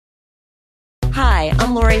Hi,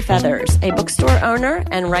 I'm Lori Feathers, a bookstore owner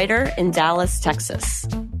and writer in Dallas, Texas.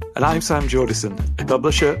 And I'm Sam Jordison, a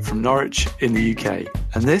publisher from Norwich in the UK.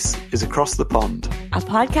 And this is Across the Pond, a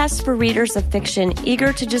podcast for readers of fiction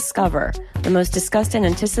eager to discover the most discussed and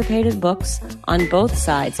anticipated books on both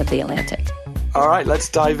sides of the Atlantic. All right, let's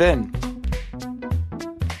dive in.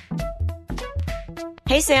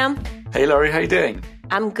 Hey, Sam. Hey, Laurie, how you doing?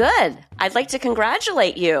 I'm good. I'd like to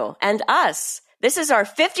congratulate you and us. This is our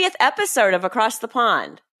 50th episode of Across the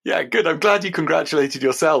Pond. Yeah, good. I'm glad you congratulated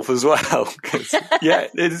yourself as well. Yeah,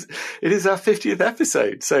 it is our 50th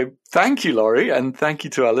episode. So thank you, Laurie, and thank you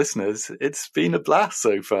to our listeners. It's been a blast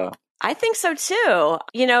so far. I think so too.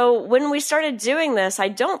 You know, when we started doing this, I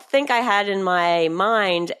don't think I had in my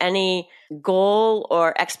mind any goal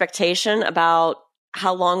or expectation about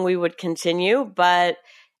how long we would continue, but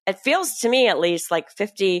it feels to me at least like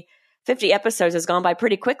 50 episodes has gone by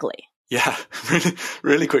pretty quickly. Yeah,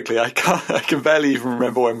 really quickly. I can barely even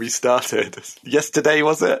remember when we started. Yesterday,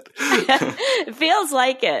 was it? It feels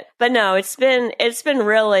like it. But no, it's been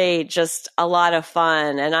really just a lot of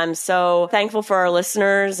fun. And I'm so thankful for our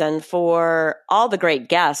listeners and for all the great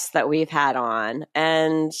guests that we've had on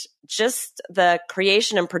and just the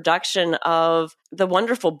creation and production of the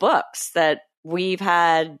wonderful books that we've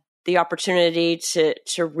had the opportunity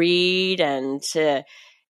to read and to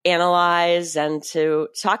analyze and to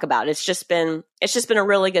talk about. It's just been a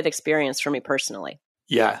really good experience for me personally.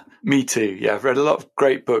 Yeah, me too. Yeah, I've read a lot of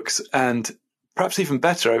great books, and perhaps even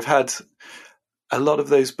better, I've had a lot of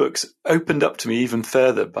those books opened up to me even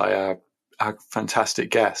further by our fantastic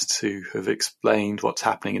guests who have explained what's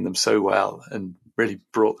happening in them so well and really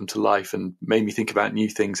brought them to life and made me think about new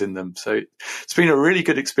things in them. So it's been a really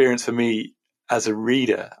good experience for me as a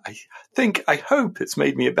reader. I hope it's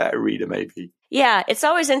made me a better reader, maybe. Yeah, it's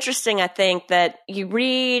always interesting, I think, that you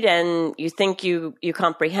read and you think you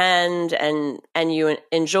comprehend and you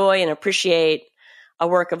enjoy and appreciate a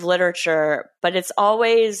work of literature, but it's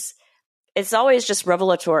always just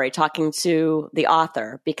revelatory talking to the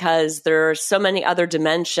author because there are so many other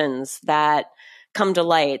dimensions that come to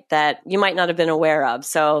light that you might not have been aware of.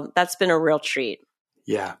 So that's been a real treat.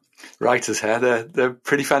 Yeah. Writers here, they're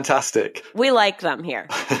pretty fantastic. We like them here.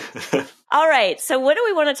 All right. So what do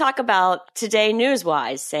we want to talk about today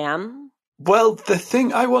news-wise, Sam? Well, the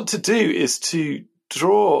thing I want to do is to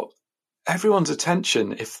draw everyone's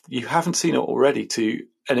attention, if you haven't seen it already, to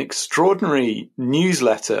an extraordinary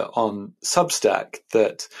newsletter on Substack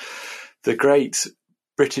that the great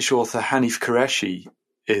British author Hanif Kureishi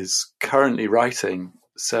is currently writing.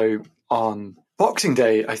 So on Boxing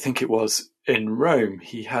Day, I think it was, in Rome,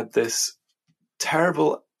 he had this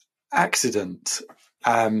terrible accident.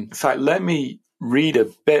 In fact, let me read a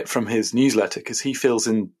bit from his newsletter because he fills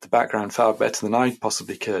in the background far better than I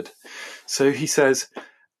possibly could. So he says,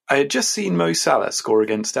 I had just seen Mo Salah score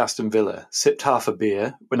against Aston Villa, sipped half a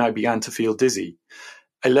beer when I began to feel dizzy.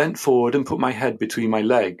 I leant forward and put my head between my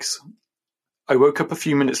legs. I woke up a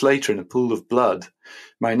few minutes later in a pool of blood,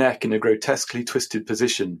 my neck in a grotesquely twisted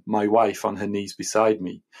position, my wife on her knees beside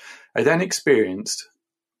me. I then experienced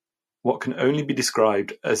what can only be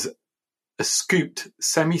described as a scooped,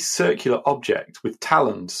 semicircular object with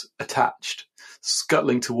talons attached,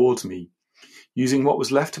 scuttling towards me. Using what was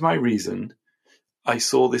left of my reason, I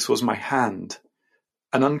saw this was my hand,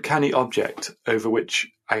 an uncanny object over which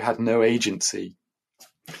I had no agency.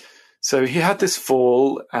 So he had this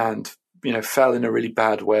fall and fell in a really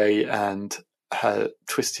bad way and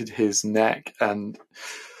twisted his neck and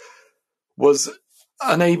was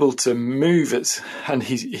unable to move it. And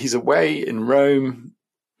he's away in Rome.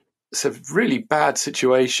 It's a really bad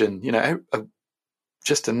situation,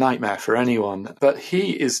 just a nightmare for anyone. But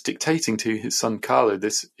he is dictating to his son Carlo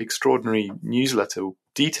this extraordinary newsletter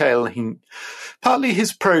detailing partly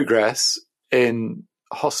his progress in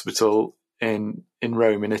hospital in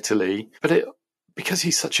Rome, in Italy, but because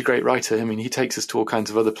he's such a great writer, he takes us to all kinds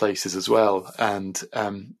of other places as well. And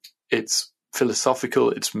it's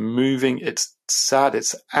philosophical, it's moving, it's sad,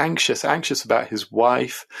 it's anxious about his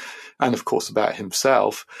wife and, of course, about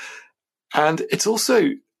himself. And it's also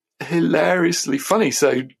hilariously funny.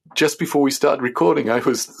 So just before we started recording, I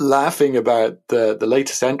was laughing about the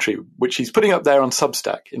latest entry, which he's putting up there on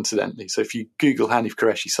Substack, incidentally. So if you Google Hanif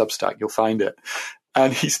Kureishi Substack, you'll find it.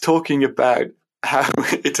 And he's talking about how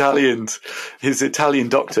his Italian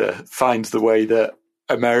doctor finds the way that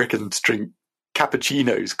Americans drink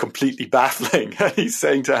cappuccinos completely baffling. And he's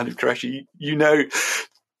saying to Hanif Kureishi,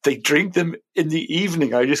 they drink them in the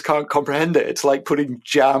evening. I just can't comprehend it. It's like putting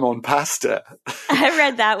jam on pasta. I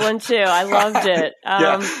read that one too. I loved it.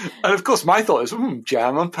 Yeah. And of course, my thought is,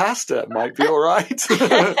 jam on pasta might be all right.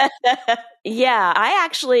 Yeah,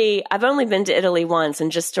 I've only been to Italy once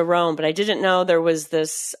and just to Rome, but I didn't know there was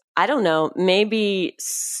this, I don't know, maybe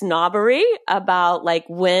snobbery about like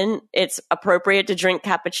when it's appropriate to drink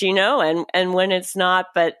cappuccino and when it's not.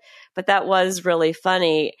 But that was really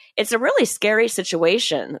funny. It's a really scary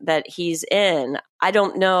situation that he's in. I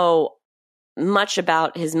don't know much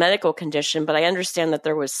about his medical condition, but I understand that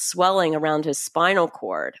there was swelling around his spinal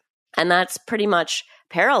cord, and that's pretty much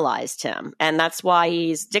paralyzed him. And that's why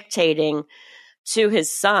he's dictating to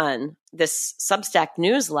his son this Substack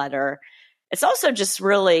newsletter. It's also just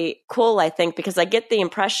really cool, I think, because I get the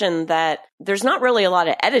impression that there's not really a lot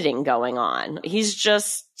of editing going on. He's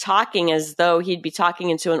just talking as though he'd be talking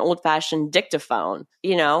into an old-fashioned dictaphone,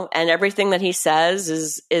 and everything that he says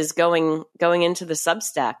is going into the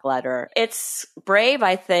Substack letter. It's brave,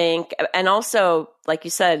 I think, and also, like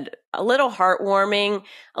you said, a little heartwarming,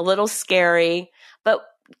 a little scary. But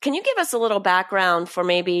can you give us a little background for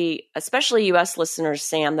maybe, especially U.S. listeners,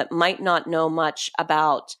 Sam, that might not know much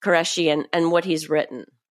about Qureshi and what he's written?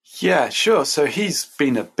 Yeah, sure. So he's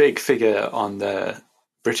been a big figure on the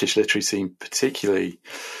British literary scene, particularly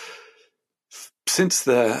since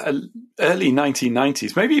the early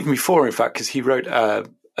 1990s, maybe even before, in fact, because he wrote a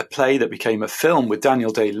play that became a film with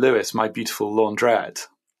Daniel Day-Lewis, My Beautiful Laundrette.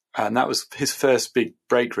 And that was his first big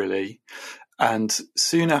break, really. And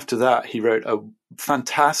soon after that, he wrote a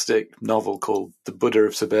fantastic novel called The Buddha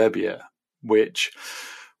of Suburbia, which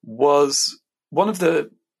was one of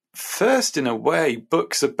the first, in a way,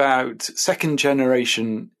 books about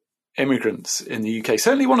second-generation immigrants in the UK.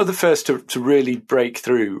 Certainly one of the first to really break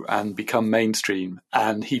through and become mainstream.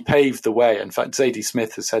 And he paved the way. In fact, Zadie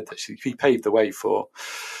Smith has said that he paved the way for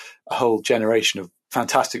a whole generation of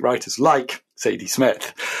fantastic writers like Zadie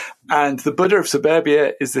Smith. And The Buddha of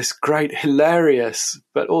Suburbia is this great, hilarious,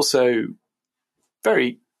 but also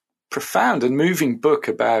very profound and moving book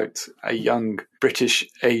about a young British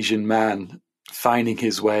Asian man finding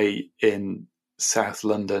his way in South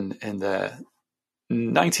London in the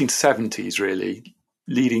 1970s, really,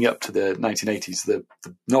 leading up to the 1980s. The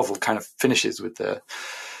novel kind of finishes with the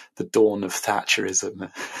dawn of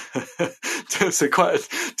Thatcherism. So quite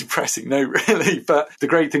a depressing note, really. But the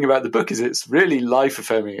great thing about the book is it's really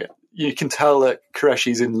life-affirming. You can tell that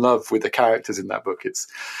Qureshi's in love with the characters in that book.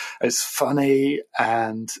 It's funny,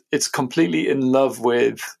 and it's completely in love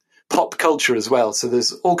with pop culture as well. So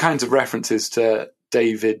there's all kinds of references to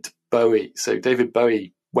David Bowie. So David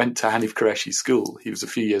Bowie went to Hanif Qureshi's school. He was a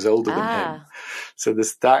few years older than him. So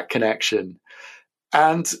there's that connection.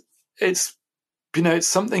 And it's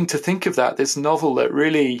something to think of, that this novel that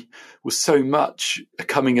really was so much a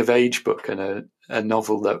coming of age book and a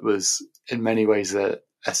novel that was in many ways a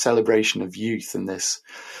celebration of youth, and this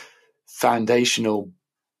foundational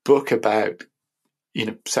book about,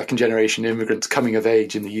 second generation immigrants coming of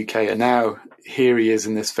age in the UK. And now here he is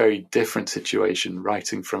in this very different situation,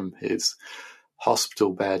 writing from his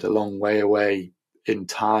hospital bed a long way away in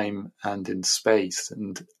time and in space.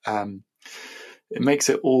 And, it makes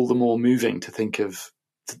it all the more moving to think of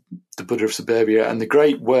the Buddha of Suburbia and the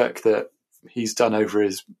great work that he's done over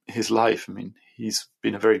his life. I mean, he's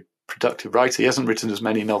been a very productive writer. He hasn't written as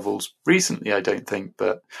many novels recently, I don't think,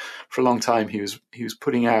 but for a long time he was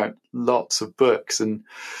putting out lots of books, and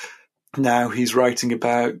now he's writing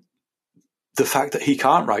about the fact that he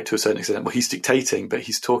can't write to a certain extent. Well, he's dictating, but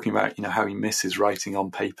he's talking about, how he misses writing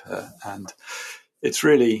on paper, and it's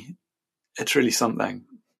really something.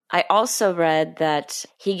 I also read that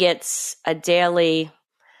he gets a daily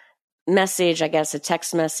message, I guess, a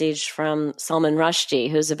text message from Salman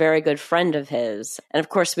Rushdie, who's a very good friend of his. And of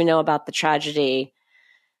course, we know about the tragedy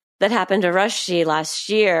that happened to Rushdie last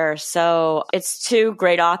year. So it's two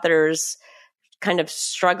great authors kind of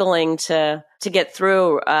struggling to get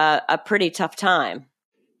through a pretty tough time.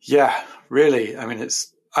 Yeah, really. I mean,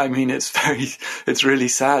 it's really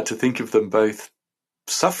sad to think of them both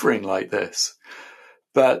suffering like this.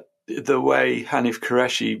 But the way Hanif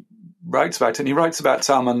Qureshi writes about it, and he writes about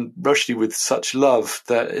Salman Rushdie with such love,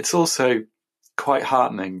 that it's also quite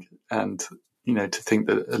heartening. And, to think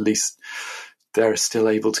that at least they're still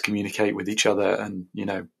able to communicate with each other and,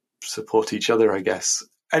 support each other, I guess.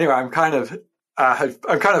 Anyway, I'm kind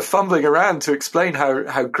of fumbling around to explain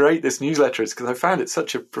how great this newsletter is, because I found it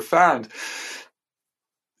such a profound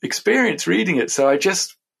experience reading it. So I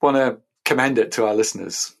just want to commend it to our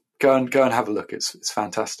listeners. Go and have a look. It's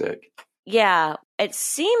fantastic. Yeah. it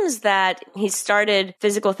seems that he started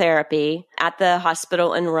physical therapy at the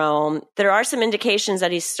hospital in Rome. There are some indications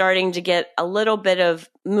that he's starting to get a little bit of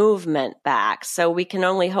movement back. So we can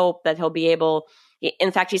only hope that he'll be able,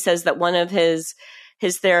 in fact, he says that one of his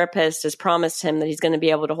therapists has promised him that he's going to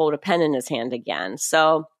be able to hold a pen in his hand again.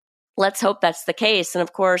 So let's hope that's the case. And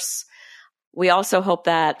of course, we also hope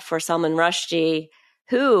that for Salman Rushdie,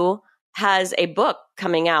 who has a book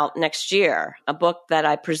coming out next year, a book that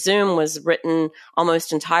I presume was written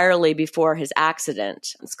almost entirely before his accident.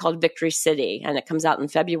 It's called Victory City, and it comes out in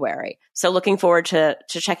February. So looking forward to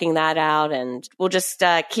checking that out. And we'll just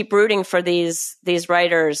keep rooting for these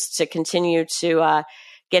writers to continue to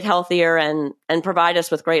get healthier and provide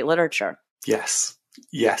us with great literature. Yes.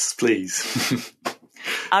 Yes, please.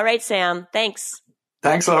 All right, Sam. Thanks.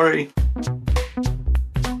 Thanks, Laurie.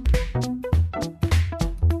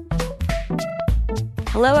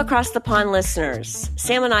 Hello, Across the Pond listeners.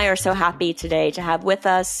 Sam and I are so happy today to have with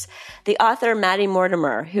us the author Maddie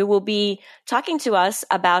Mortimer, who will be talking to us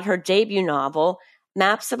about her debut novel,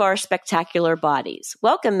 Maps of Our Spectacular Bodies.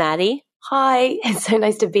 Welcome, Maddie. Hi, it's so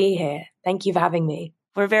nice to be here. Thank you for having me.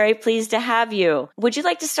 We're very pleased to have you. Would you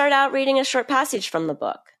like to start out reading a short passage from the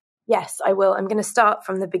book? Yes, I will. I'm going to start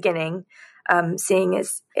from the beginning, seeing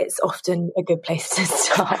it's often a good place to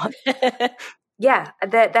start. Yeah,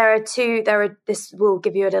 there are this will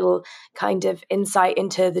give you a little kind of insight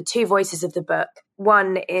into the two voices of the book.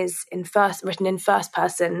 One is written in first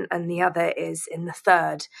person and the other is in the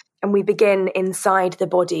third. And we begin inside the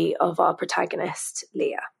body of our protagonist,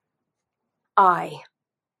 Leah. I,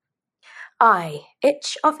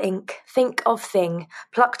 itch of ink, think of thing,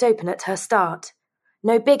 plucked open at her start.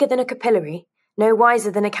 No bigger than a capillary, no wiser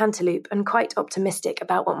than a cantaloupe, and quite optimistic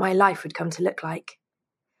about what my life would come to look like.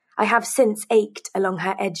 I have since ached along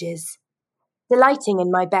her edges. Delighting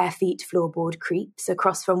in my bare feet floorboard creeps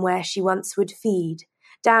across from where she once would feed,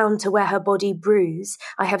 down to where her body brews,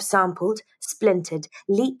 I have sampled, splintered,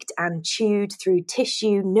 leaked and chewed through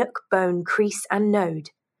tissue, nook, bone, crease and node.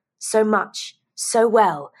 So much, so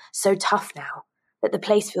well, so tough now, that the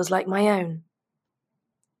place feels like my own.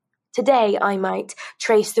 Today I might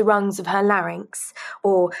trace the rungs of her larynx,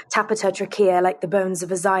 or tap at her trachea like the bones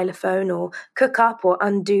of a xylophone, or cook up or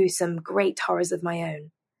undo some great horrors of my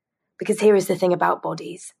own. Because here is the thing about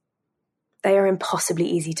bodies. They are impossibly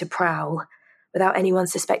easy to prowl, without anyone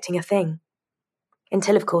suspecting a thing.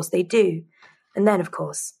 Until, of course, they do, and then, of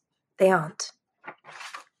course, they aren't.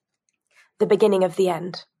 The beginning of the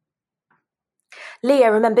end.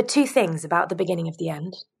 Leah remembered two things about the beginning of the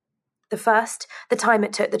end. The first, the time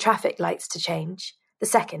it took the traffic lights to change. The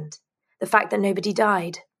second, the fact that nobody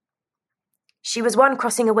died. She was one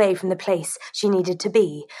crossing away from the place she needed to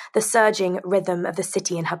be, the surging rhythm of the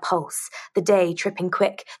city in her pulse, the day tripping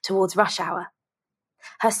quick towards rush hour.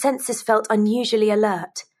 Her senses felt unusually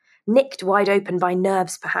alert, nicked wide open by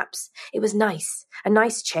nerves perhaps. It was nice, a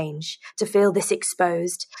nice change, to feel this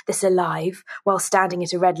exposed, this alive, while standing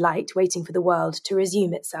at a red light waiting for the world to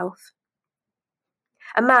resume itself.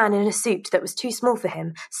 A man in a suit that was too small for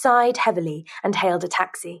him sighed heavily and hailed a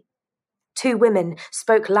taxi. Two women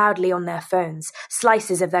spoke loudly on their phones,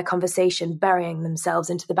 slices of their conversation burying themselves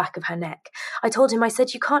into the back of her neck. I told him, I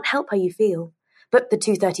said, you can't help how you feel. Book the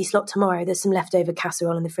 2:30 slot tomorrow. There's some leftover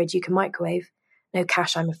casserole in the fridge you can microwave. No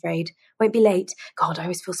cash, I'm afraid. Won't be late. God, I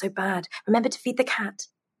always feel so bad. Remember to feed the cat.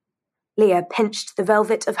 Leah pinched the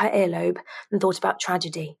velvet of her earlobe and thought about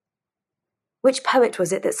tragedy. Which poet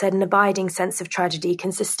was it that said an abiding sense of tragedy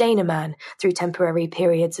can sustain a man through temporary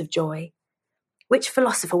periods of joy? Which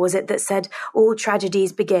philosopher was it that said all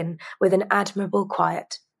tragedies begin with an admirable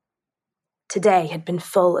quiet? Today had been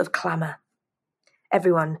full of clamour.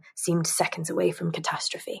 Everyone seemed seconds away from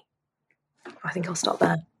catastrophe. I think I'll stop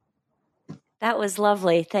there. That was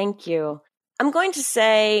lovely. Thank you. I'm going to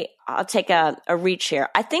say, I'll take a reach here.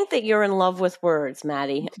 I think that you're in love with words,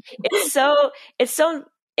 Maddie. It's so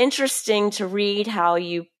interesting to read how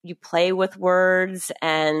you play with words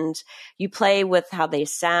and you play with how they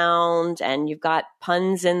sound and you've got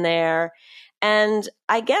puns in there. And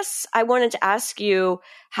I guess I wanted to ask you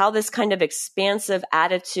how this kind of expansive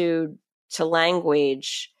attitude to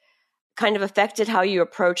language kind of affected how you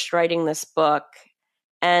approached writing this book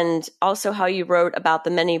and also how you wrote about the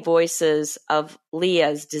many voices of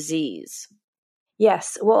Leah's disease.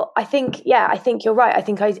 Yes, well, I think you're right. I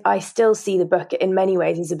think I still see the book in many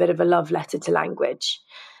ways as a bit of a love letter to language.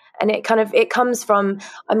 And it comes from,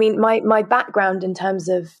 I mean, my background in terms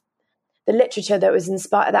of the literature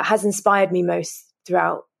that has inspired me most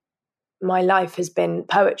throughout my life has been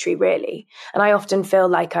poetry, really. And I often feel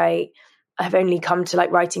like I have only come to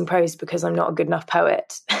like writing prose because I'm not a good enough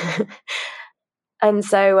poet. And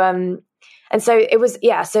so, And so it was,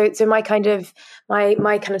 yeah. So my kind of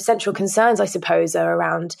central concerns, I suppose, are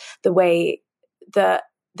around the way that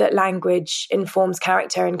language informs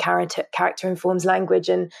character, and character informs language,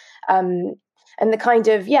 and the kind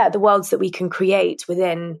of, the worlds that we can create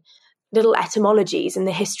within little etymologies and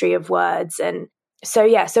the history of words. And so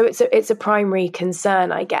it's a primary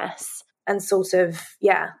concern, I guess, and sort of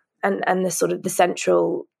and the sort of the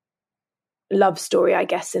central love story, I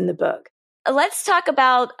guess, in the book. Let's talk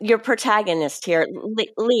about your protagonist here,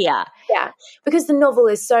 Leah. Yeah, because the novel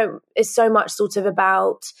is so much sort of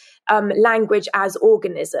about language as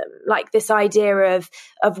organism, like this idea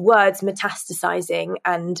of words metastasizing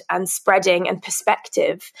and spreading, and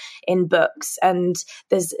perspective in books. And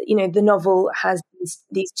there's, the novel has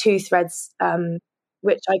these two threads, from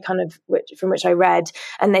which I read,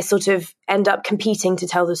 and they sort of end up competing to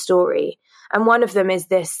tell the story. And one of them is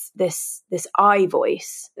this I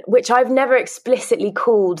voice, which I've never explicitly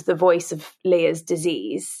called the voice of Leah's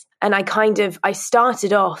disease. And I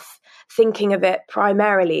started off thinking of it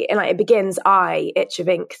primarily, and it begins, I, itch of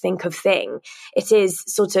ink, think of thing. It is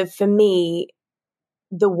sort of, for me,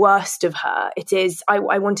 the worst of her. It is,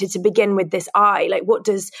 I wanted to begin with this I, like, what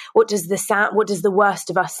does the worst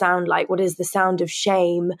of us sound like? What is the sound of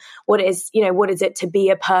shame? What is it to be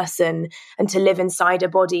a person and to live inside a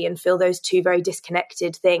body and feel those two very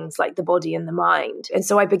disconnected things, like the body and the mind? And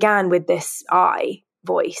so I began with this I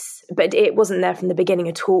voice, but it wasn't there from the beginning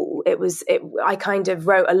at all. I kind of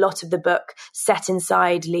wrote a lot of the book set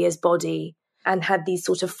inside Leah's body, and had these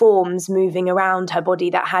sort of forms moving around her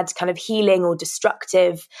body that had kind of healing or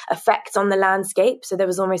destructive effects on the landscape. So there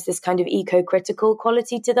was almost this kind of eco-critical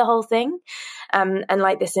quality to the whole thing. And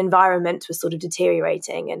like this environment was sort of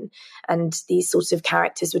deteriorating, and these sorts of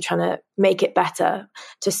characters were trying to make it better,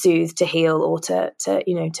 to soothe, to heal, or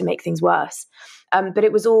to make things worse. But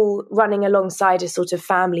it was all running alongside a sort of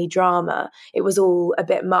family drama. It was all a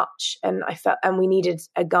bit much, and and we needed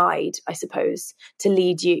a guide, I suppose, to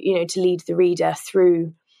lead to lead the reader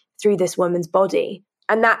through this woman's body.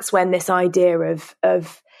 And that's when this idea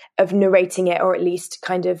of narrating it, or at least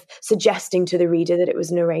kind of suggesting to the reader that it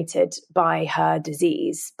was narrated by her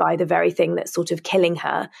disease, by the very thing that's sort of killing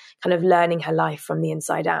her, kind of learning her life from the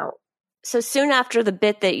inside out. So soon after the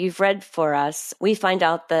bit that you've read for us, we find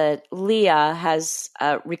out that Leah has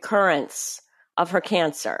a recurrence of her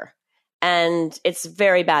cancer, and it's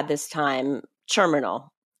very bad this time,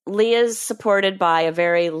 terminal. Leah's supported by a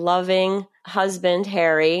very loving husband,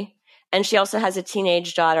 Harry, and she also has a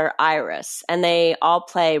teenage daughter, Iris, and they all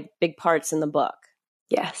play big parts in the book.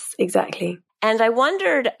 Yes, exactly. And I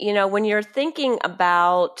wondered, when you're thinking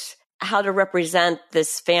about how to represent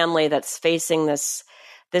this family that's facing this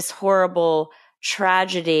horrible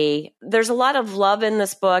tragedy, there's a lot of love in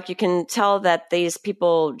this book. You can tell that these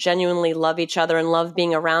people genuinely love each other and love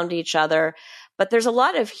being around each other, but there's a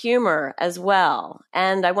lot of humor as well.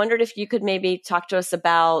 And I wondered if you could maybe talk to us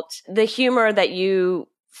about the humor that you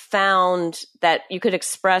found that you could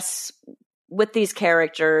express with these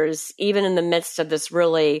characters, even in the midst of this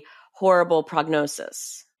really horrible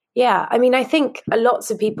prognosis. Yeah, I mean, I think lots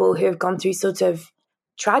of people who have gone through sort of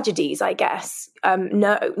tragedies, I guess,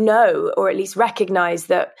 know, or at least recognize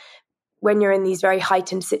that when you're in these very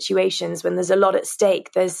heightened situations, when there's a lot at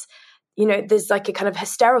stake, there's like a kind of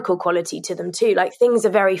hysterical quality to them too. Like, things are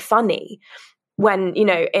very funny when,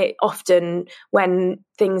 when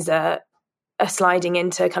things are sliding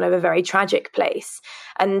into kind of a very tragic place.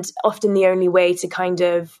 And often the only way to kind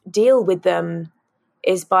of deal with them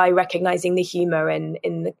is by recognizing the humor in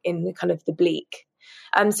the kind of the bleak.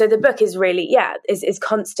 So the book is really, is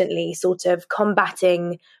constantly sort of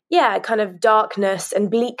combating, kind of darkness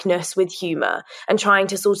and bleakness with humor, and trying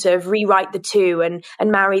to sort of rewrite the two and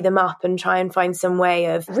marry them up, and try and find some way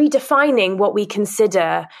of redefining what we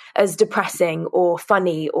consider as depressing or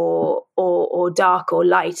funny or dark or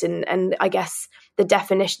light. And I guess the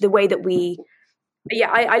definition, the way that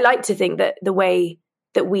I like to think that the way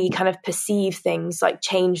that we kind of perceive things, like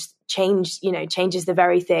changes the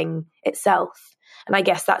very thing itself. And I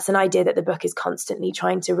guess that's an idea that the book is constantly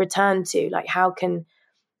trying to return to. Like, how can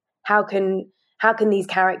these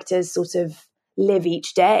characters sort of live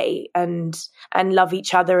each day and love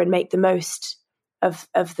each other and make the most of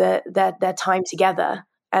their time together?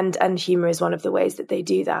 And humor is one of the ways that they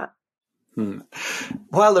do that.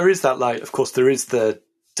 While there is that light, of course, there is the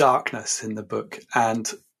darkness in the book,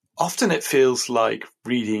 and often it feels like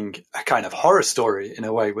reading a kind of horror story in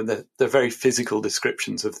a way, when the very physical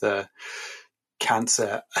descriptions of the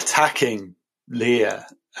cancer attacking Leah,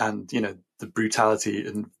 and the brutality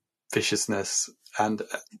and viciousness, and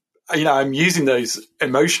I'm using those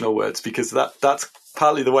emotional words because that's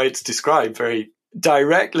partly the way it's described, very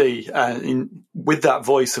directly with that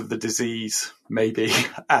voice of the disease, maybe,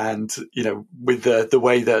 and, with the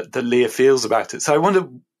way that Leah feels about it. So I wonder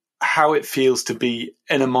how it feels to be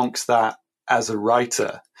in amongst that as a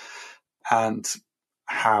writer, and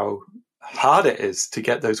how hard it is to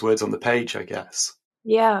get those words on the page, I guess.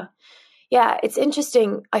 Yeah, it's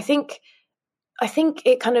interesting. I think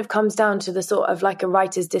it kind of comes down to the sort of like a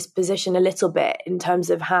writer's disposition a little bit in terms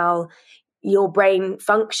of how your brain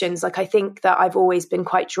functions. Like, I think that I've always been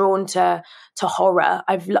quite drawn to horror.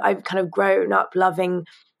 I've kind of grown up loving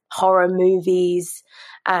horror movies,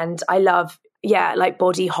 and I love, like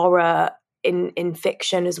body horror in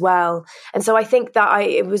fiction as well. And so I think that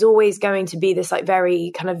it was always going to be this like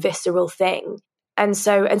very kind of visceral thing. And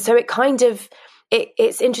so it kind of,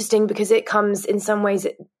 it's interesting because it comes in some ways,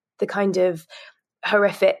 the kind of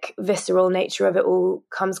horrific, visceral nature of it all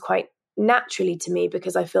comes quite naturally to me,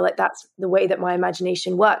 because I feel like that's the way that my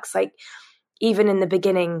imagination works. Like, even in the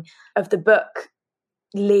beginning of the book,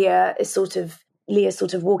 Leah is sort of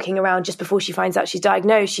walking around just before she finds out she's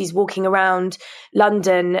diagnosed. She's walking around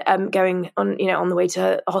London, going on the way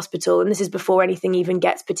to a hospital. And this is before anything even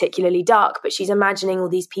gets particularly dark, but she's imagining all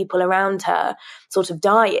these people around her sort of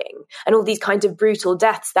dying, and all these kinds of brutal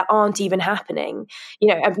deaths that aren't even happening,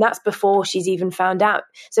 and that's before she's even found out.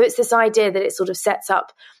 So it's this idea that it sort of sets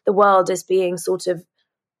up the world as being sort of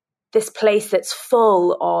this place that's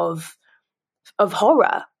full of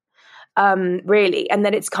horror, really, and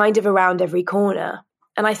that it's kind of around every corner.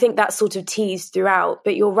 And I think that's sort of teased throughout.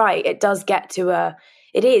 But you're right, it does get to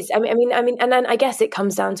it is. I mean, and then I guess it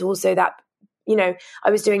comes down to also that, I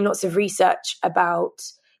was doing lots of research about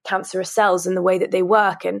cancerous cells and the way that they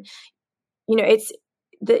work, and it's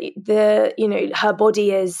her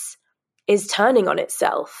body is turning on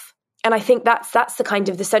itself. And I think that's the kind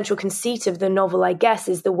of the central conceit of the novel, I guess,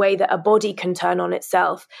 is the way that a body can turn on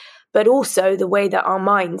itself, but also the way that our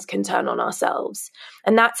minds can turn on ourselves.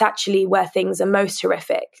 And that's actually where things are most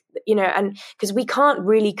horrific, and because we can't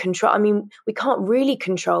really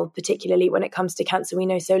control, particularly when it comes to cancer. We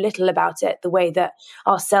know so little about it, the way that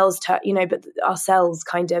our cells but our cells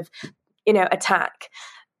kind of, attack.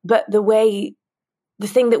 But the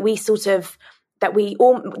thing that we sort of, that we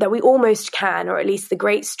almost can, or at least the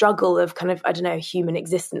great struggle of kind of, I don't know, human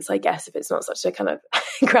existence, I guess, if it's not such a kind of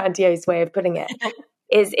grandiose way of putting it,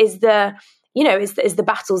 is the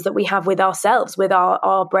battles that we have with ourselves, with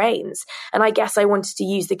our brains. And I guess I wanted to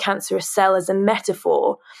use the cancerous cell as a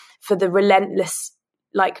metaphor for the relentless,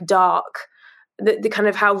 like dark, the kind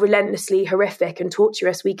of how relentlessly horrific and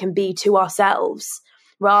torturous we can be to ourselves,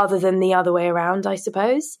 rather than the other way around, I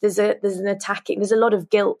suppose. There's a lot of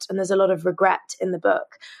guilt and there's a lot of regret in the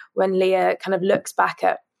book when Leah kind of looks back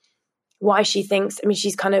at why she thinks,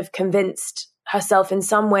 she's kind of convinced herself in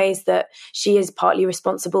some ways that she is partly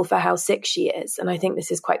responsible for how sick she is. And I think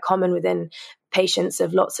this is quite common within patients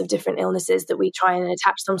of lots of different illnesses, that we try and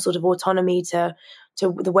attach some sort of autonomy to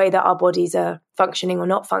the way that our bodies are functioning or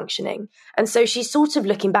not functioning. And so she's sort of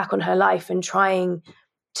looking back on her life and trying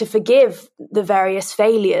to forgive the various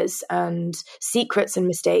failures and secrets and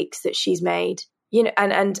mistakes that she's made,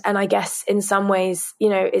 and I guess in some ways,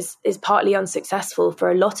 is partly unsuccessful for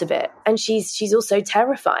a lot of it. And she's also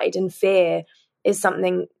terrified, and fear is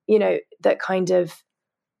something, that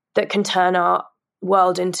can turn our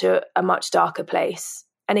world into a much darker place.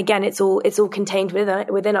 And again, it's all contained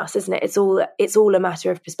within us, isn't it? It's all a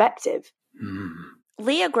matter of perspective. Mm.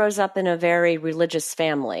 Leah grows up in a very religious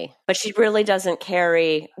family, but she really doesn't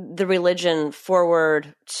carry the religion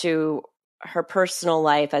forward to her personal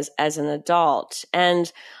life as an adult.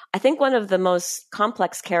 And I think one of the most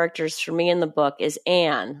complex characters for me in the book is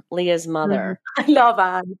Anne, Leah's mother. I love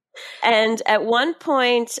Anne. And at one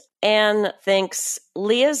point, Anne thinks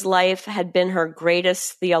Leah's life had been her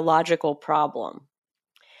greatest theological problem.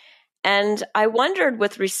 And I wondered,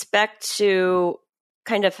 with respect to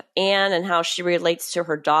kind of Anne and how she relates to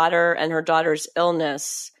her daughter and her daughter's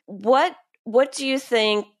illness, what do you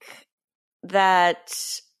think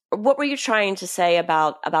what were you trying to say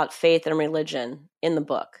about faith and religion in the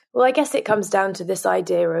book? Well, I guess it comes down to this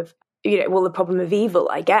idea of, the problem of evil,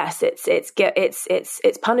 I guess. It's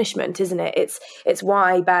punishment, isn't it? It's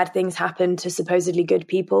why bad things happen to supposedly good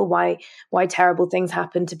people, why terrible things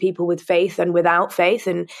happen to people with faith and without faith,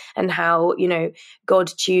 and how,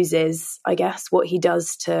 God chooses, I guess, what he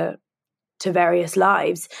does to various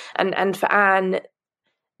lives. And for Anne,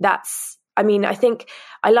 that's, I think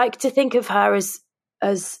I like to think of her as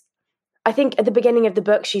I think at the beginning of the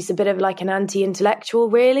book, she's a bit of like an anti-intellectual,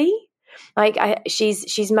 really. Like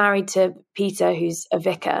she's married to Peter, who's a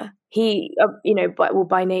vicar, he,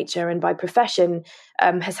 by nature and by profession,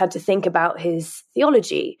 has had to think about his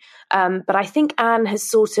theology. But I think Anne has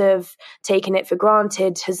sort of taken it for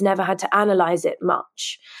granted, has never had to analyze it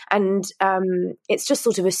much. And it's just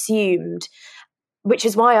sort of assumed, which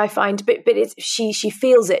is why I find, but she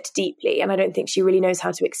feels it deeply. And I don't think she really knows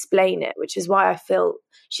how to explain it, which is why I feel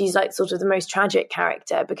she's like sort of the most tragic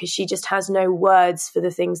character, because she just has no words for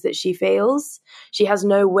the things that she feels. She has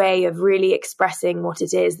no way of really expressing what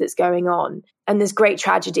it is that's going on. And there's great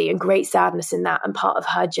tragedy and great sadness in that. And part of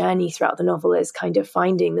her journey throughout the novel is kind of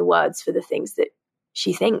finding the words for the things that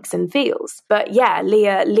she thinks and feels. But yeah,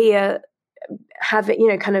 Leah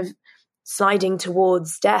having, kind of sliding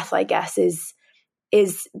towards death, I guess,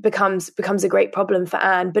 becomes a great problem for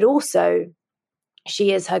Anne, but also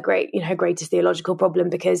she is her greatest theological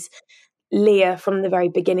problem, because Leah from the very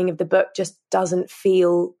beginning of the book just doesn't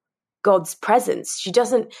feel God's presence. She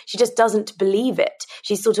just doesn't believe it.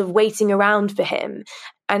 She's sort of waiting around for him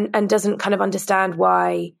and doesn't kind of understand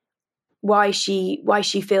why she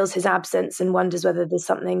feels his absence, and wonders whether there's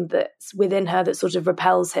something that's within her that sort of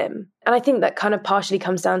repels him. And I think that kind of partially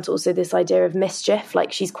comes down to also this idea of mischief.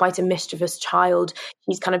 Like, she's quite a mischievous child.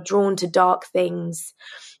 She's kind of drawn to dark things.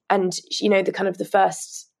 And, the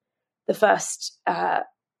first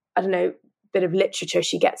bit of literature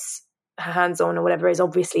she gets her hands on or whatever is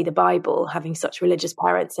obviously the Bible, having such religious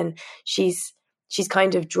parents. And she's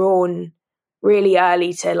kind of drawn really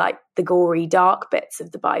early to like the gory, dark bits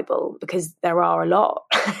of the Bible, because there are a lot,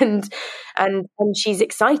 and she's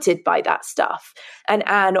excited by that stuff. And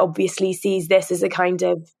Anne obviously sees this as a kind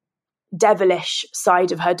of devilish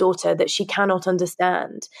side of her daughter that she cannot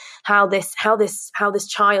understand. How this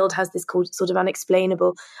child has this sort of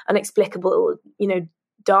unexplainable,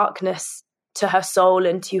 darkness to her soul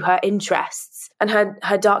and to her interests. And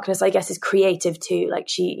her darkness, I guess, is creative too. Like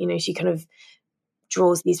she kind of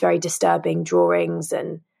draws these very disturbing drawings.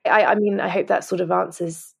 And I hope that sort of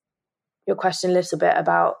answers your question a little bit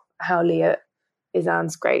about how Leah is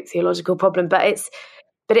Anne's great theological problem. But I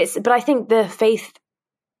think the faith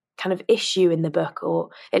kind of issue in the book, or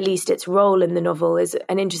at least its role in the novel, is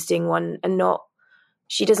an interesting one, and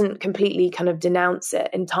she doesn't completely kind of denounce it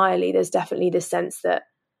entirely. There's definitely this sense that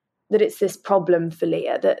it's this problem for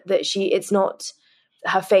Leah, that it's not,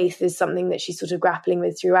 her faith is something that she's sort of grappling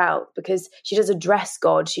with throughout, because she does address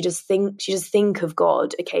God. She just think of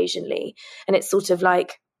God occasionally. And it's sort of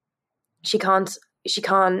like she can't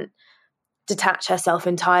detach herself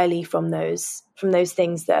entirely from those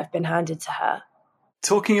things that have been handed to her.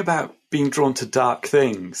 Talking about being drawn to dark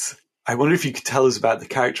things, I wonder if you could tell us about the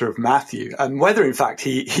character of Matthew, and whether in fact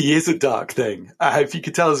he is a dark thing. If you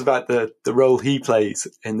could tell us about the role he plays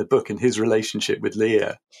in the book and his relationship with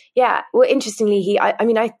Leah. Yeah, well, interestingly, I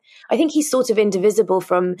think he's sort of indivisible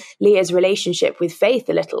from Leah's relationship with Faith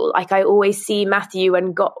a little. Like, I always see Matthew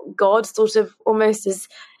and God sort of almost as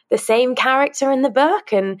the same character in the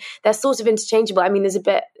book, and they're sort of interchangeable. I mean, there's a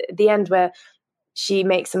bit at the end where Leah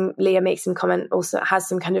makes some comment, also has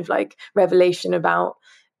some kind of like revelation about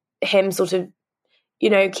him sort of,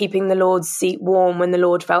 keeping the Lord's seat warm when the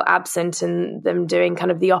Lord felt absent, and them doing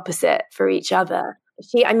kind of the opposite for each other.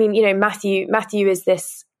 Matthew is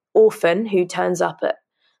this orphan who turns up at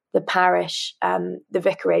the parish, the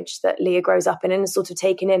vicarage that Leah grows up in, and is sort of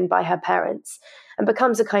taken in by her parents and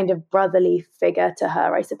becomes a kind of brotherly figure to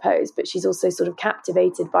her, I suppose. But she's also sort of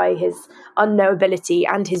captivated by his unknowability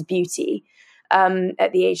and his beauty.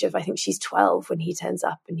 At the age of, I think she's 12 when he turns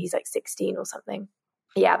up, and he's like 16 or something.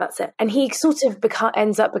 Yeah, that's it. And he sort of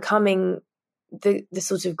ends up becoming the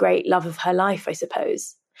sort of great love of her life, I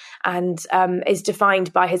suppose, and is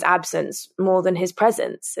defined by his absence more than his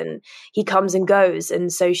presence. And he comes and goes,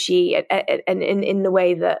 and so she, and in the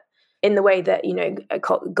way that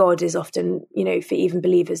God is often, for even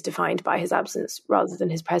believers, defined by his absence rather than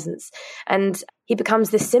his presence. And he becomes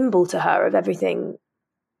this symbol to her of everything,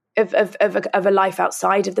 of a life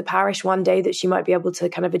outside of the parish one day that she might be able to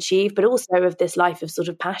kind of achieve, but also of this life of sort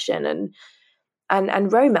of passion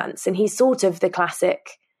and romance. And he's sort of the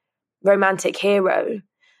classic romantic hero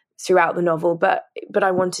throughout the novel, but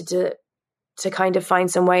I wanted to kind of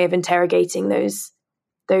find some way of interrogating those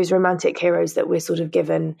romantic heroes that we're sort of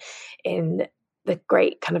given in the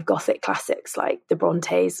great kind of Gothic classics like the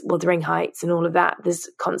Brontes, Wuthering Heights, and all of that. There's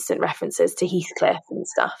constant references to Heathcliff and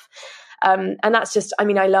stuff. And that's just,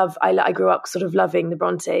 I grew up sort of loving the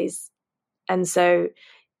Brontes, and so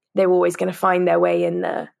they were always going to find their way in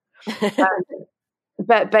there.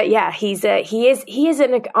 But yeah, he's a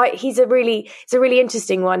really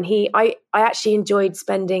interesting one. I actually enjoyed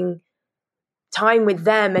spending time with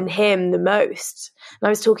them and him the most. And I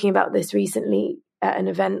was talking about this recently at an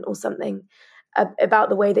event or something, about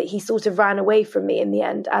the way that he sort of ran away from me in the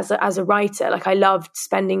end as a writer. Like, I loved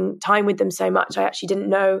spending time with them so much. I actually didn't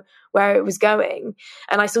know where it was going.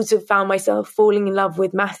 And I sort of found myself falling in love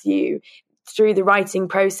with Matthew through the writing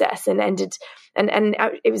process, and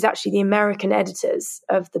it was actually the American editors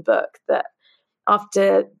of the book that,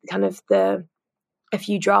 after kind of a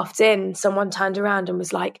few drafts in, someone turned around and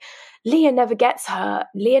was like, Leah never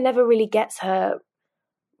really gets her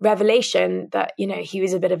revelation that, you know, he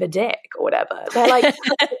was a bit of a dick or whatever. They're like,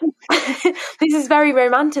 this is very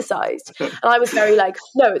romanticized. And I was very like,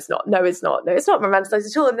 no, it's not romanticized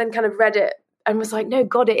at all. And then kind of read it and was like, no,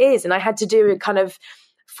 God, it is. And I had to do a kind of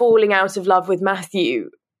falling out of love with Matthew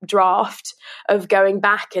draft of going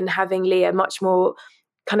back and having Leah much more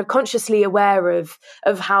kind of consciously aware of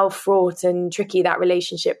how fraught and tricky that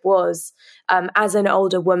relationship was, as an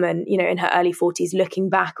older woman, you know, in her early 40s, looking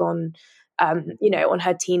back on, you know, on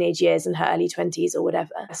her teenage years and her early 20s or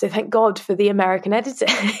whatever. So thank God for the American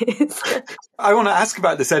editors. I want to ask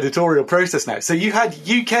about this editorial process now. So you had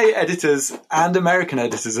UK editors and American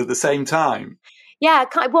editors at the same time. Yeah,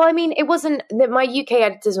 well, I mean, it wasn't that my UK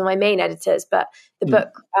editors were my main editors, but the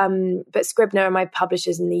book, but Scribner are my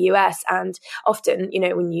publishers in the US. And often, you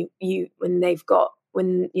know, when they've bought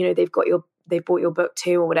your book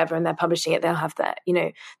too or whatever, and they're publishing it, they'll have their, you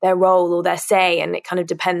know, their role or their say, and it kind of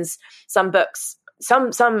depends. Some books,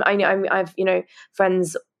 some I know, I've, you know,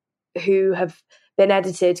 friends who have been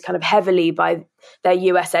edited kind of heavily by their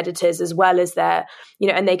US editors as well as their, you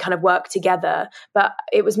know, and they kind of work together. But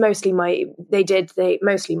it was mostly my UK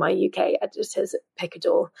editors at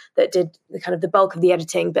Picador that did the kind of the bulk of the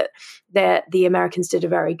editing, but the Americans did a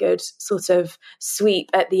very good sort of sweep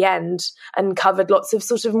at the end and covered lots of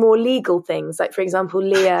sort of more legal things. Like, for example,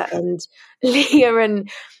 Leah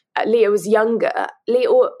was younger,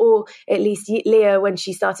 or at least Leah, when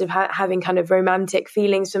she started having kind of romantic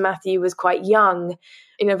feelings for Matthew, was quite young,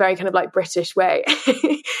 in a very kind of like British way.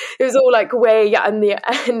 It was all like way, and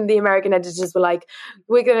the American editors were like,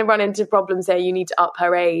 we're going to run into problems here. You need to up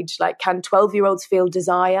her age. Like, can 12-year-olds feel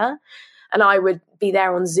desire? And I would be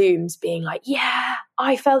there on Zooms being like, yeah,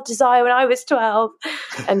 I felt desire when I was 12,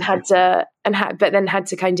 and had to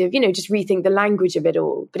kind of, you know, just rethink the language of it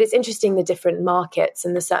all. But it's interesting, the different markets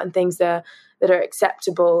and the certain things that are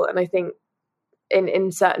acceptable. And I think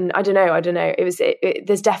in certain, I don't know.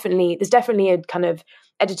 There's definitely a kind of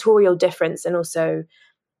editorial difference, and also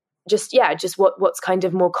just what's kind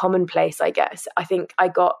of more commonplace, I guess. I think I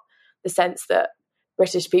got the sense that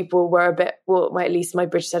British people were a bit, well, at least my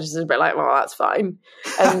British editors were a bit like, well, that's fine.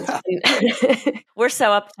 And we're so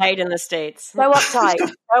uptight in the States. So uptight.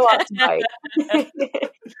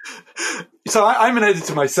 So I'm an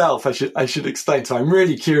editor myself, I should explain. So I'm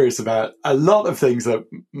really curious about a lot of things that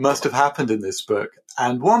must have happened in this book.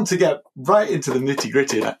 And one, to get right into the nitty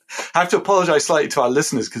gritty, and I have to apologize slightly to our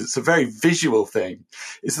listeners because it's a very visual thing,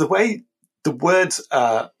 is the way the words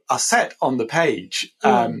are set on the page.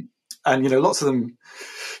 And, you know, lots of them,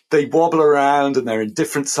 they wobble around and they're in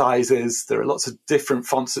different sizes. There are lots of different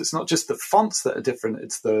fonts. It's not just the fonts that are different.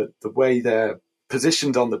 It's the way they're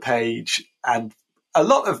positioned on the page. And a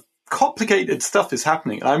lot of complicated stuff is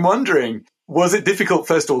happening. And I'm wondering, was it difficult,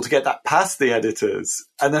 first of all, to get that past the editors?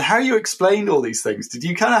 And then how you explained all these things? Did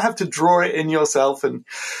you kind of have to draw it in yourself and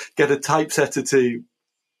get a typesetter to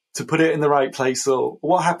put it in the right place? Or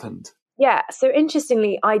what happened? Yeah, so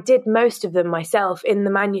interestingly, I did most of them myself in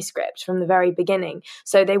the manuscript from the very beginning.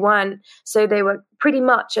 So they were pretty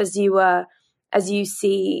much as you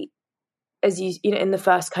see, you know, in the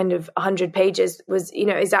first kind of 100 pages was, you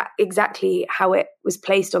know, is that exactly how it was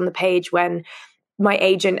placed on the page when my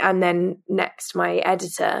agent and then next my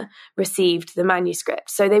editor received the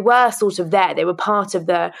manuscript. So they were sort of there. They were part of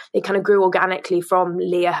they kind of grew organically from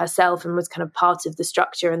Leah herself and was kind of part of the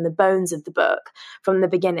structure and the bones of the book from the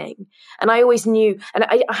beginning. And I always knew, and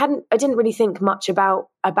I didn't really think much about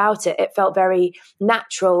it. It felt very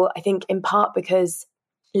natural, I think, in part because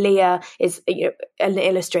Leah is, you know, an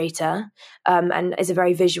illustrator and is a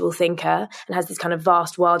very visual thinker and has this kind of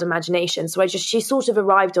vast, wild imagination. So she sort of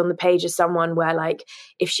arrived on the page as someone where, like,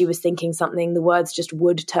 if she was thinking something, the words just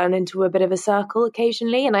would turn into a bit of a circle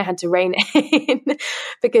occasionally, and I had to rein it in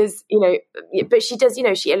because, you know, but she does, you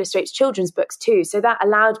know, she illustrates children's books too. So that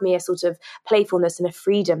allowed me a sort of playfulness and a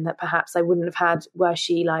freedom that perhaps I wouldn't have had were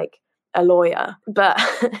she like a lawyer. But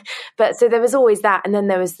so there was always that. And then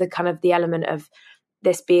there was the kind of the element of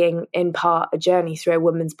this being in part a journey through a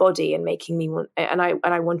woman's body and making me want, and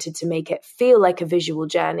I wanted to make it feel like a visual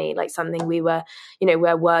journey, like something we were,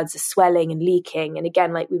 where words are swelling and leaking. And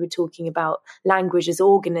again, like we were talking about language as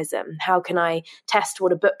organism, how can I test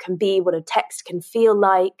what a book can be, what a text can feel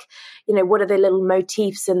like, what are the little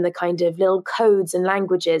motifs and the kind of little codes and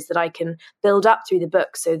languages that I can build up through the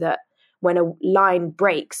book, so that when a line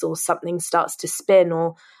breaks or something starts to spin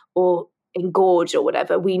or engorge or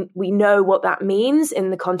whatever, we know what that means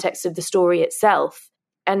in the context of the story itself.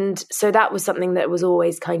 And so that was something that was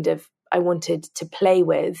always kind of I wanted to play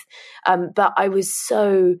with, but I was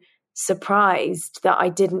so surprised that I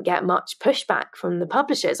didn't get much pushback from the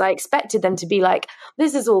publishers. I expected them to be like,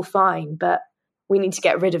 this is all fine, but we need to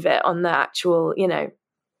get rid of it on the actual,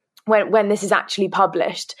 when this is actually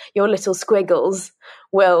published, your little squiggles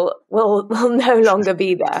will no longer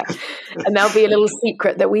be there, and there'll be a little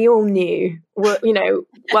secret that we all knew,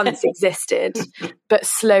 once existed, but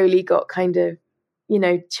slowly got kind of,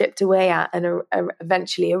 chipped away at and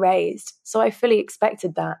eventually erased. So I fully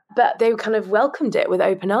expected that, but they kind of welcomed it with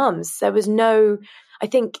open arms. There was no, I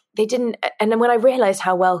think they didn't. And then when I realized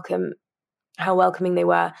how welcoming they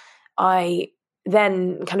were, I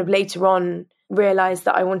then kind of later on realized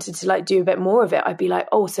that I wanted to like do a bit more of it. I'd be like,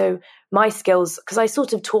 oh, so my skills, because I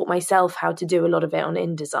sort of taught myself how to do a lot of it on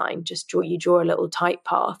InDesign. Just you draw a little type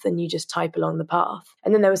path and you just type along the path.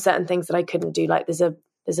 And then there were certain things that I couldn't do, like there's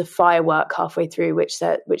a firework halfway through which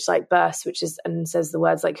like bursts, and says the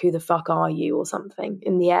words like, who the fuck are you, or something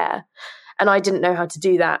in the air. And I didn't know how to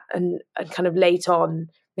do that. And kind of late on,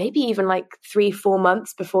 maybe even like 3-4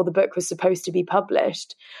 months before the book was supposed to be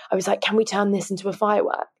published, I was like, can we turn this into a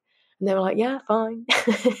firework? And they were like, yeah, fine.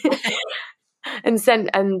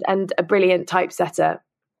 and a brilliant typesetter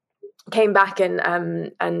came back and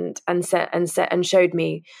showed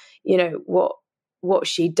me, what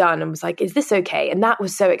she'd done, and was like, is this okay? And that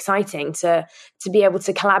was so exciting to be able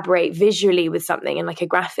to collaborate visually with something in like a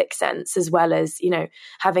graphic sense, as well as,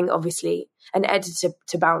 having obviously an editor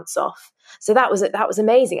to bounce off. So that was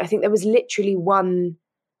amazing. I think there was literally one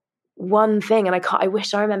thing, and I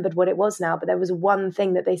wish I remembered what it was now, but there was one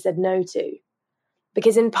thing that they said no to,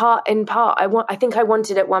 because in part I think I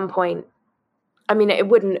wanted at one point, I mean, it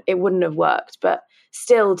wouldn't have worked, but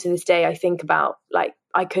still to this day I think about like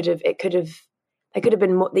it could have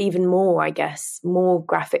been even more, I guess, more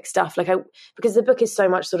graphic stuff, because the book is so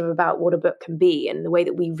much sort of about what a book can be and the way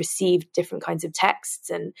that we receive different kinds of texts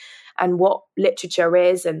and what literature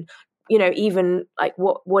is, and even like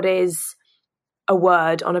what is a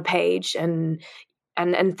word on a page, and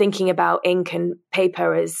thinking about ink and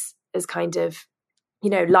paper as kind of,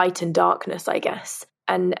 light and darkness, I guess,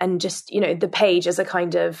 and just, the page as a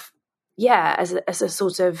kind of, as a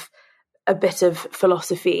sort of a bit of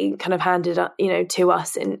philosophy kind of handed up, to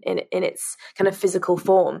us in its kind of physical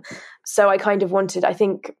form. So I kind of wanted, I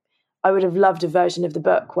think I would have loved a version of the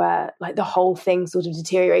book where like the whole thing sort of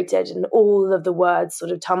deteriorated and all of the words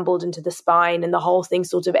sort of tumbled into the spine and the whole thing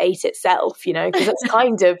sort of ate itself, because that's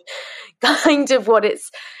kind of what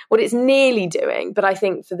it's nearly doing. But I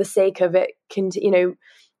think for the sake of it, keeping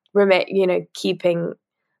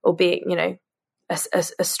or being,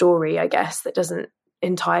 a story, I guess, that doesn't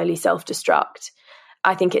entirely self-destruct,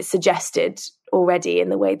 I think it's suggested already in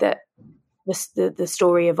the way that the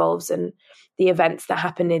story evolves and the events that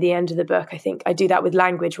happen near the end of the book. I think I do that with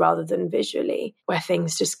language rather than visually, where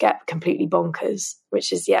things just get completely bonkers,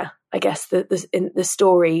 which is, I guess the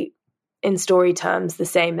story, in story terms, the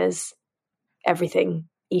same as everything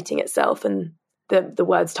eating itself and the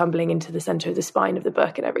words tumbling into the center of the spine of the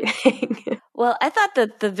book and everything. Well, I thought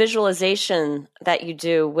that the visualization that you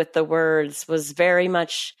do with the words was very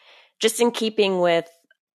much just in keeping with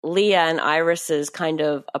Leah and Iris's kind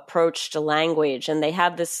of approach to language. And they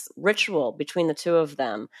have this ritual between the two of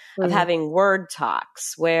them of having word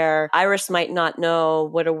talks where Iris might not know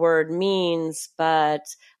what a word means, but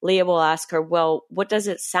Leah will ask her, well, what does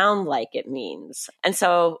it sound like it means? And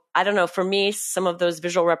so, I don't know, for me, some of those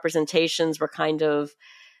visual representations were kind of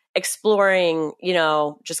exploring,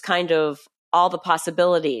 just kind of all the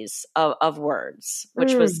possibilities of words,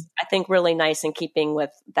 which was, I think, really nice in keeping with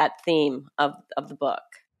that theme of the book.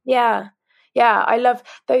 Yeah. I love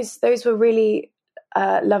those. Those were really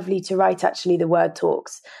lovely to write, actually, the word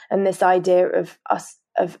talks, and this idea of us,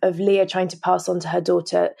 of Leah trying to pass on to her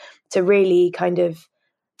daughter to really kind of,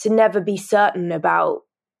 to never be certain about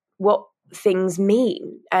what things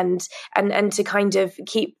mean, and to kind of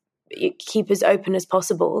keep as open as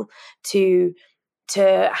possible to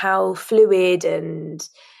how fluid and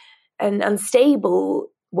unstable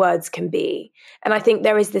words can be. And I think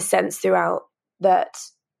there is this sense throughout that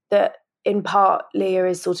in part Leah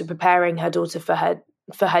is sort of preparing her daughter for her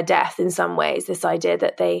for her death in some ways, this idea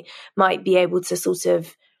that they might be able to sort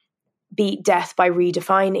of beat death by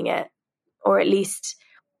redefining it, or at least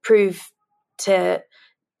prove to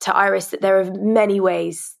Iris that there are many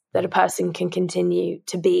ways that a person can continue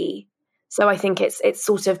to be. So I think it's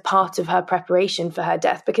sort of part of her preparation for her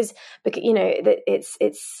death, because you know,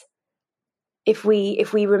 it's if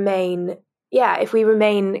we remain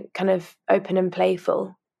kind of open and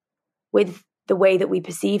playful with the way that we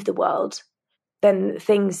perceive the world, then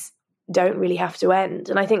things don't really have to end.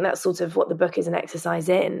 And I think that's sort of what the book is an exercise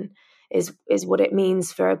in, is what it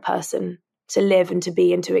means for a person to live and to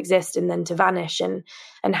be and to exist and then to vanish, and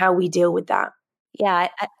how we deal with that. Yeah,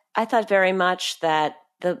 I thought very much that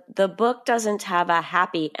the book doesn't have a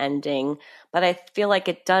happy ending, but I feel like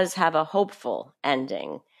it does have a hopeful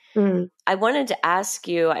ending. I wanted to ask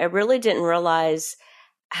you, I really didn't realize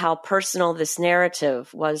how personal this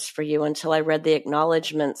narrative was for you until I read the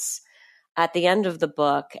acknowledgments at the end of the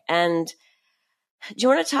book. And do you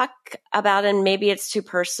want to talk about, and maybe it's too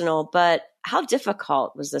personal, but how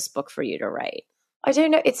difficult was this book for you to write? I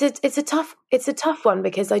don't know. It's a tough one,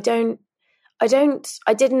 because I didn't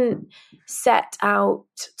set out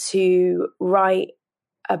to write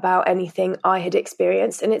about anything I had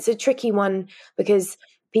experienced. And it's a tricky one, because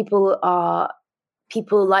people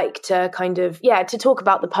like to kind of, to talk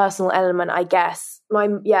about the personal element, I guess. My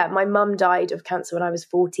mum died of cancer when I was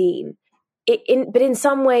 14. But in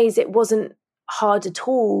some ways it wasn't hard at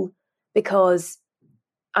all, because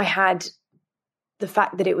I had the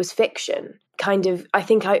fact that it was fiction. Kind of, I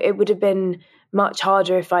think it would have been much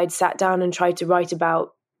harder if I'd sat down and tried to write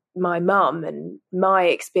about my mum and my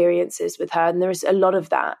experiences with her. And there's a lot of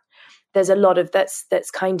that. There's a lot of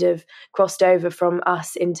that's kind of crossed over from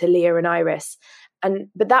us into Leah and Iris.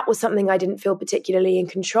 But that was something I didn't feel particularly in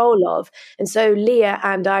control of. And so Leah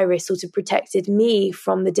and Iris sort of protected me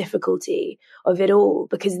from the difficulty of it all,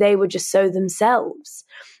 because they were just so themselves.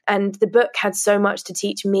 And the book had so much to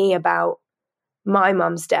teach me about my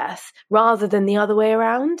mum's death rather than the other way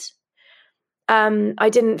around. I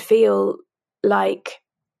didn't feel like,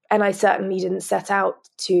 and I certainly didn't set out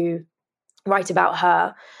to write about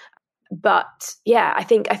her. But yeah, I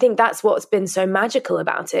think that's what's been so magical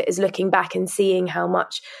about it, is looking back and seeing how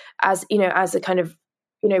much, as a kind of,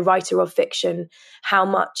 writer of fiction, how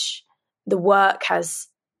much the work has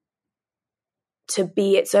to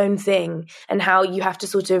be its own thing, and how you have to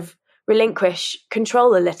sort of relinquish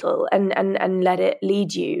control a little and let it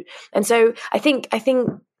lead you. And so I think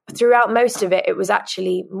throughout most of it, it was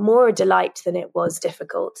actually more a delight than it was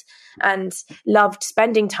difficult, and loved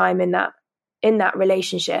spending time in that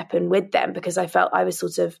relationship and with them, because I felt I was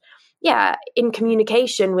sort of, in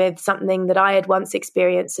communication with something that I had once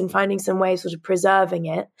experienced, and finding some way of sort of preserving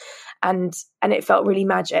it. And it felt really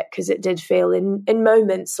magic, because it did feel in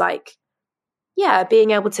moments like,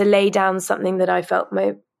 being able to lay down something that I felt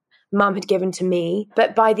my mum had given to me.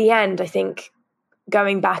 But by the end, I think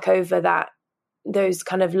going back over those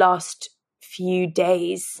kind of last few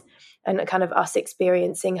days, and kind of us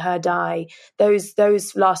experiencing her die, those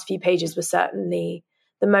last few pages were certainly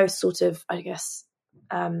the most sort of, I guess,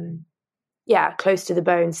 close to the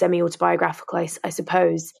bone, semi-autobiographical, I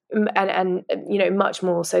suppose, and much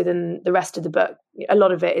more so than the rest of the book. A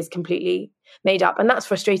lot of it is completely made up, and that's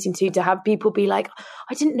frustrating too, to have people be like,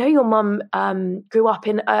 "I didn't know your mum grew up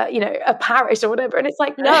in a parish or whatever," and it's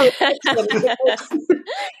like, no,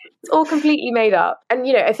 it's all completely made up. And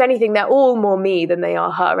if anything, they're all more me than they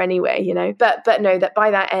are her anyway. But no, that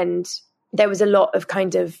by that end, there was a lot of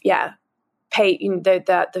kind of the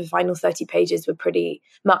final 30 pages were pretty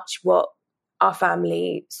much what our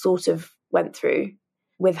family sort of went through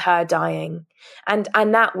with her dying, and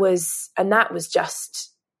that was just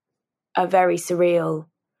a very surreal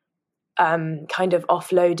kind of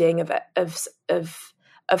offloading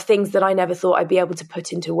of things that I never thought I'd be able to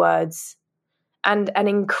put into words, and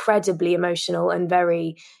incredibly emotional and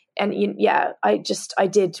very, and I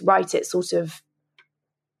did write it sort of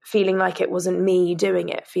feeling like it wasn't me doing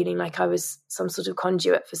it, feeling like I was some sort of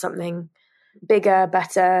conduit for something bigger,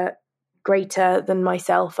 better, greater than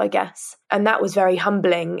myself, I guess. And that was very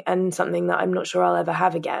humbling, and something that I'm not sure I'll ever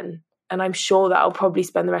have again. And I'm sure that I'll probably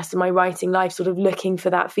spend the rest of my writing life sort of looking for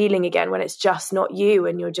that feeling again, when it's just not you,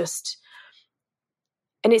 and you're just,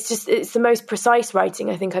 and it's the most precise writing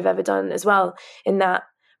I think I've ever done as well, in that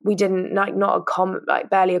we didn't, not a comma, like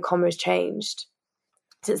barely a comma has changed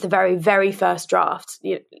since the very, very first draft.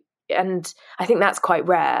 And I think that's quite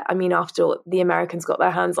rare. I mean, after all, the Americans got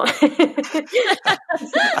their hands on it.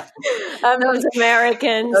 Those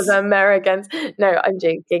Americans. Those Americans. No, I'm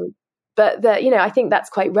joking. But I think that's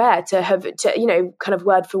quite rare to have, kind of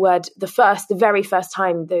word for word, the very first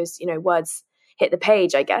time those, words hit the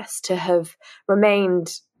page, I guess, to have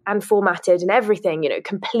remained and formatted and everything,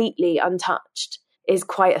 completely untouched is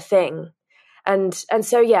quite a thing. And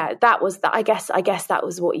so, yeah, that was that. I guess that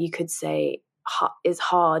was what you could say is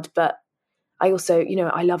hard. But I also,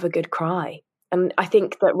 I love a good cry. And I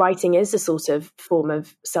think that writing is a sort of form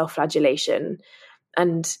of self-flagellation.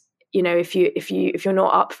 And, if you're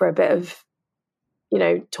not up for a bit of,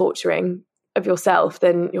 torturing of yourself,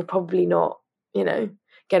 then you're probably not, going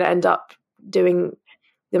to end up doing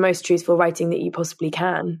the most truthful writing that you possibly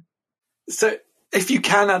can. So if you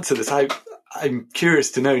can answer this, I'm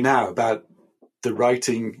curious to know now about the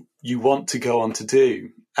writing you want to go on to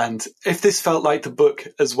do. And if this felt like the book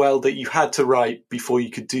as well that you had to write before you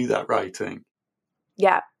could do that writing.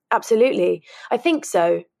 Yeah, absolutely. I think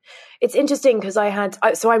so. It's interesting because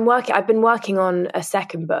I've been working on a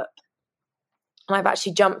second book, and I've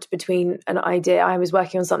actually jumped between an idea. I was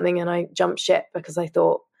working on something and I jumped ship because I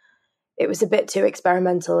thought it was a bit too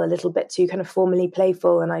experimental, a little bit too kind of formally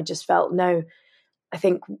playful. And I just felt, no, I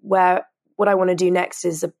think what I want to do next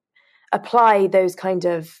is apply those kind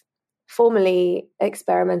of formally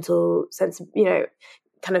experimental sense,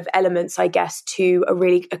 kind of elements, I guess, to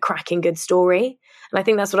a cracking good story. And I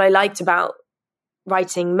think that's what I liked about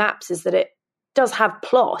writing Maps, is that it does have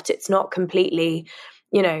plot. It's not completely,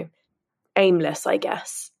 aimless, I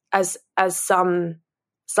guess, as some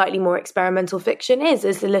slightly more experimental fiction is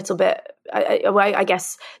a little bit, I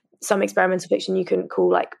guess some experimental fiction you can call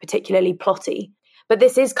like particularly plotty. But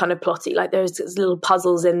this is kind of plotty, like there's little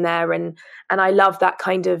puzzles in there, and I love that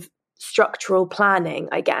kind of structural planning,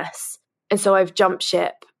 I guess. And so I've jumped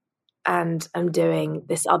ship and I'm doing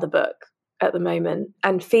this other book at the moment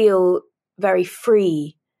and feel very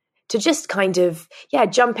free to just kind of,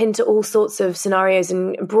 jump into all sorts of scenarios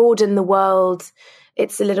and broaden the world.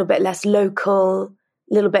 It's a little bit less local,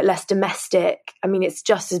 a little bit less domestic. I mean, it's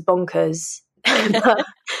just as bonkers.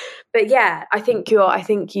 But yeah, I think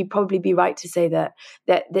you'd probably be right to say that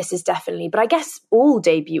this is definitely, but I guess all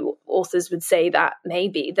debut authors would say that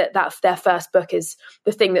maybe that's their first book is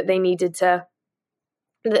the thing that they needed to,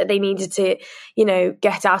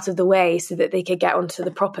 get out of the way so that they could get onto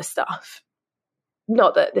the proper stuff.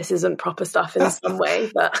 Not that this isn't proper stuff in some way,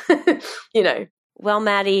 but Well,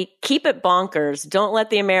 Maddie, keep it bonkers. Don't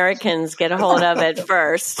let the Americans get a hold of it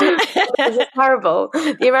first. It's terrible.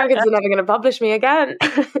 The Americans are never going to publish me again.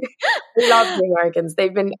 I love the Americans.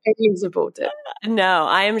 They've been totally supportive. No,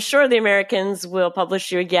 I am sure the Americans will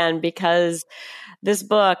publish you again because this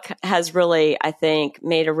book has really, I think,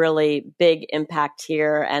 made a really big impact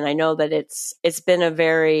here. And I know that it's been a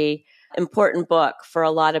very important book for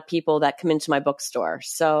a lot of people that come into my bookstore.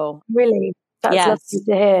 So really, that's lovely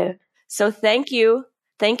to hear. So thank you.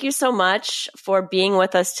 Thank you so much for being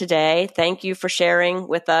with us today. Thank you for sharing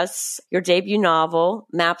with us your debut novel,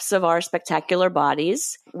 Maps of Our Spectacular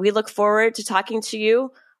Bodies. We look forward to talking to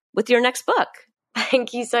you with your next book.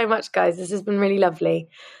 Thank you so much, guys. This has been really lovely.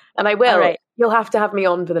 And I will. Right. You'll have to have me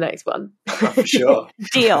on for the next one. For sure.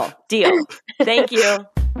 Deal. Thank you.